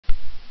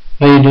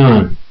How you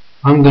doing?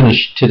 I'm going to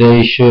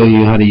today show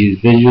you how to use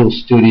Visual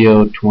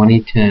Studio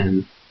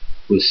 2010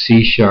 with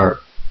C#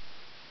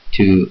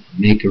 to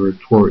make a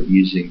report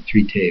using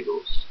 3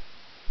 tables.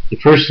 The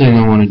first thing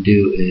I want to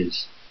do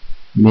is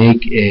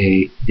make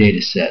a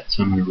dataset.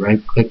 So I'm going to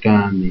right click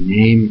on the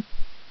name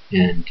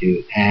and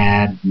do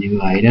add new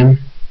item.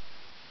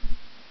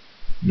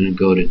 I'm going to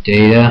go to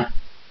data,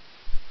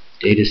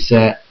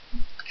 dataset,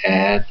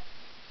 add.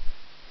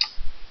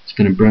 It's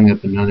going to bring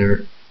up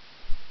another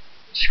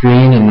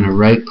screen. I'm going to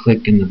right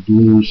click in the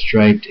blue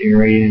striped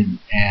area and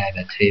add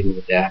a table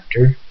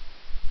adapter.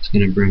 It's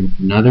going to bring up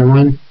another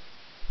one,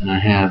 and I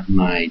have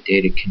my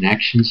data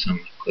connection, so I'm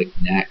going to click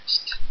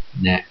next,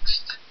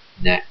 next,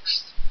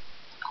 next,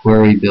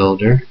 query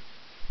builder.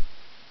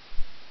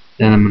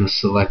 Then I'm going to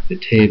select the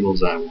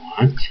tables I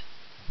want,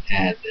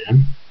 add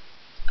them.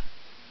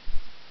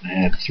 I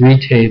have 3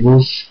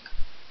 tables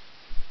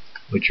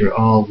which are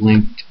all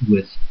linked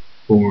with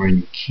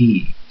foreign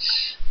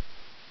keys.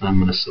 I'm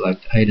going to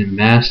select item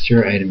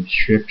master, item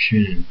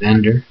description, and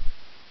vendor.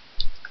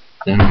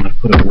 Then I'm going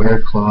to put a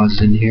where clause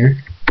in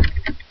here.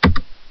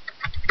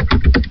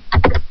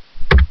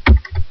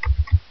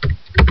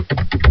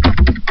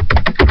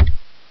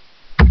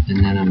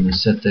 And then I'm going to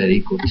set that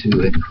equal to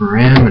a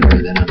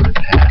parameter that I'm going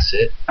to pass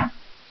it.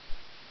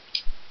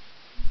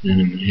 Then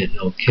I'm going to hit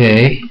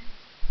OK.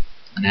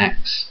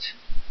 Next.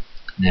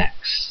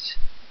 Next.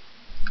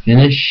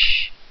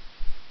 Finish.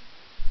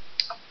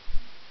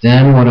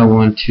 Then what I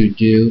want to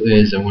do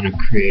is I want to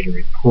create a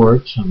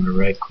report, so I'm going to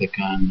right click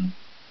on the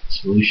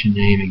solution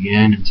name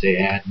again and say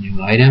add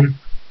new item.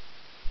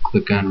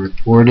 Click on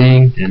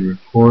reporting, then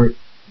report,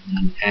 and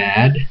then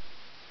add.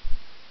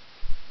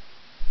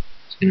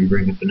 It's going to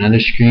bring up another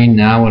screen.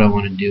 Now what I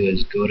want to do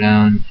is go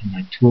down in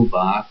my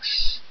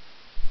toolbox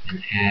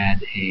and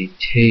add a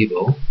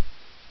table,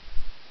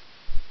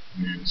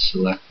 and then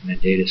select my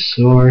data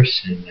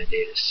source and my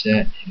data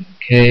set, and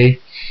OK.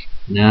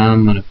 Now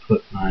I'm going to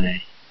put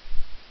my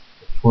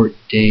report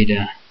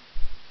data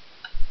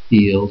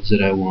fields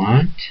that I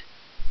want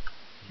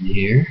in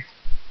here.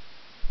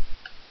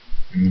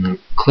 I'm going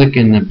to click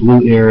in the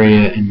blue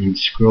area and then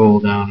scroll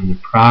down in the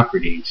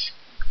properties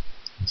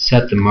and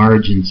set the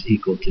margins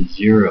equal to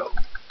 0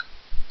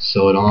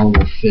 so it all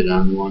will fit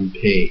on one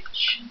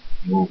page.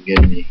 You won't get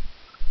any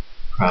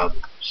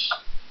problems.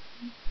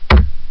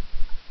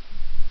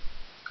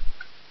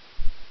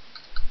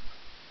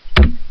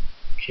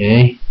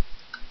 Okay.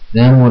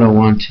 Then what I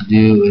want to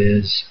do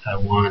is I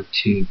want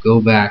to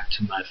go back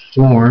to my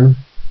form,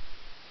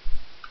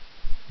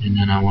 and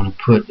then I want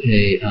to put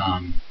a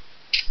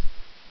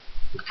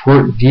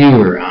report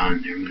viewer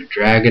on there. I'm going to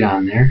drag it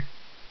on there.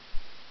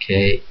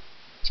 Okay,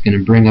 it's going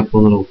to bring up a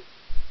little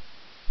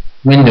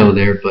window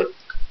there, but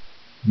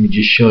let me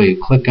just show you.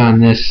 Click on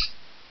this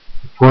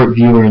report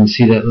viewer and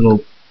see that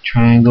little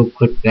triangle.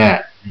 Click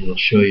that and it'll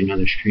show you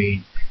another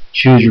screen.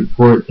 Choose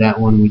report,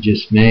 that one we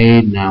just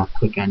made. Now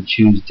click on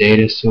choose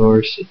data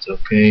source. It's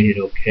OK. Hit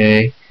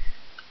OK.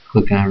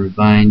 Click on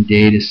refine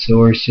data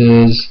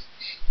sources.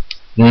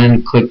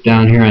 Then click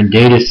down here on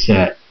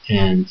dataset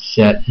and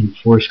set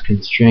enforce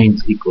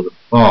constraints equal to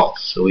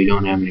false, so we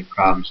don't have any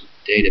problems with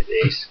the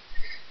database.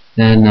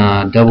 Then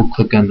double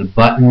click on the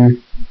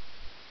button.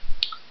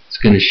 It's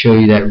going to show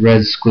you that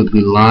red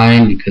squiggly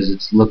line because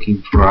it's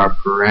looking for our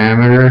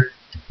parameter.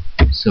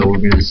 So we're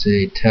going to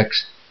say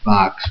text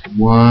box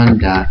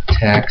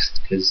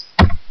 1.text, because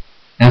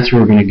that's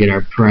where we're going to get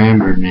our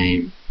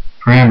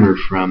parameter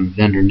from,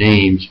 vendor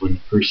names, when the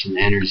person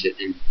enters it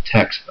in the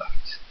text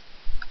box.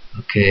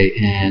 Okay,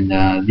 and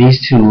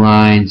these 2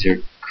 lines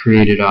are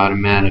created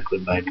automatically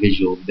by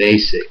Visual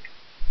Basic.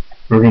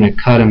 We're going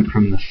to cut them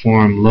from the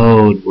form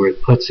load where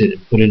it puts it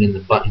and put it in the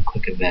button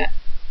click event.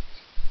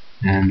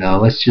 And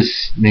let's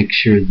just make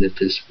sure that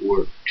this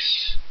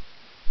works.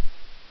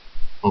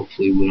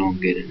 Hopefully we don't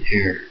get an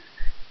error.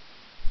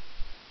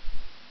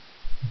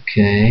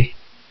 Okay,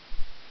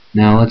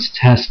 now let's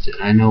test it.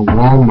 I know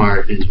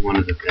Walmart is one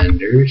of the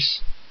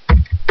vendors,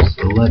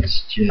 so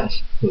let's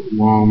just put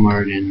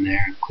Walmart in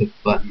there and click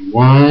button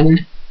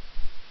 1.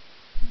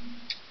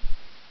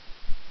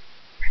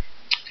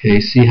 Okay,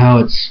 see how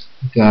it's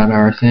got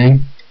our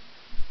thing?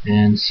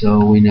 And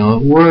so we know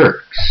it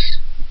works.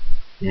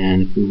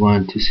 And if we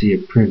want to see a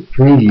print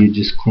preview,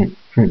 just click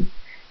print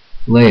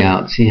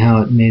layout. See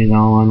how it made it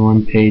all on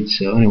one page?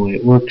 So anyway,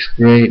 it works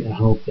great. I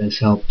hope this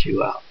helped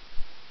you out.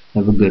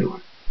 Have a good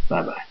one.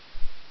 Bye-bye.